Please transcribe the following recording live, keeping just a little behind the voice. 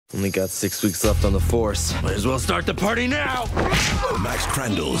Only got 6 weeks left on the force. Might as well start the party now! Max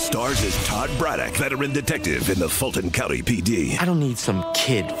Crandall stars as Todd Braddock, veteran detective in the Fulton County PD. I don't need some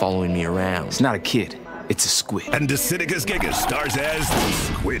kid following me around. It's not a kid. It's a squid. And Desinicus Gigas stars as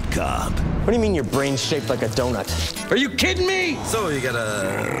Squid Cop. What do you mean your brain's shaped like a donut? Are you kidding me? So, you got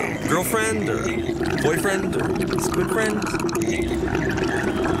a girlfriend, or boyfriend, or squid friend?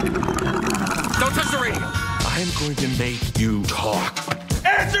 Don't touch the radio! I'm going to make you talk.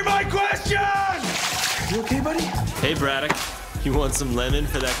 Answer my question! You okay, buddy? Hey, Braddock. You want some lemon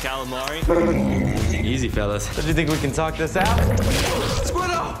for that calamari? Easy, fellas. Do you think we can talk this out?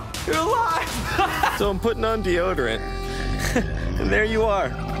 Squiddo! You're alive! So I'm putting on deodorant. And there you are,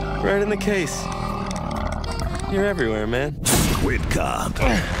 right in the case. You're everywhere, man. Squid Cop.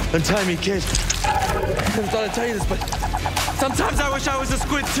 Untie me, kid. I thought I'd tell you this, but sometimes I wish I was a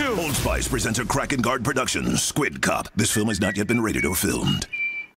squid, too. Old Spice presents a Krakengard production, Squid Cop. This film has not yet been rated or filmed.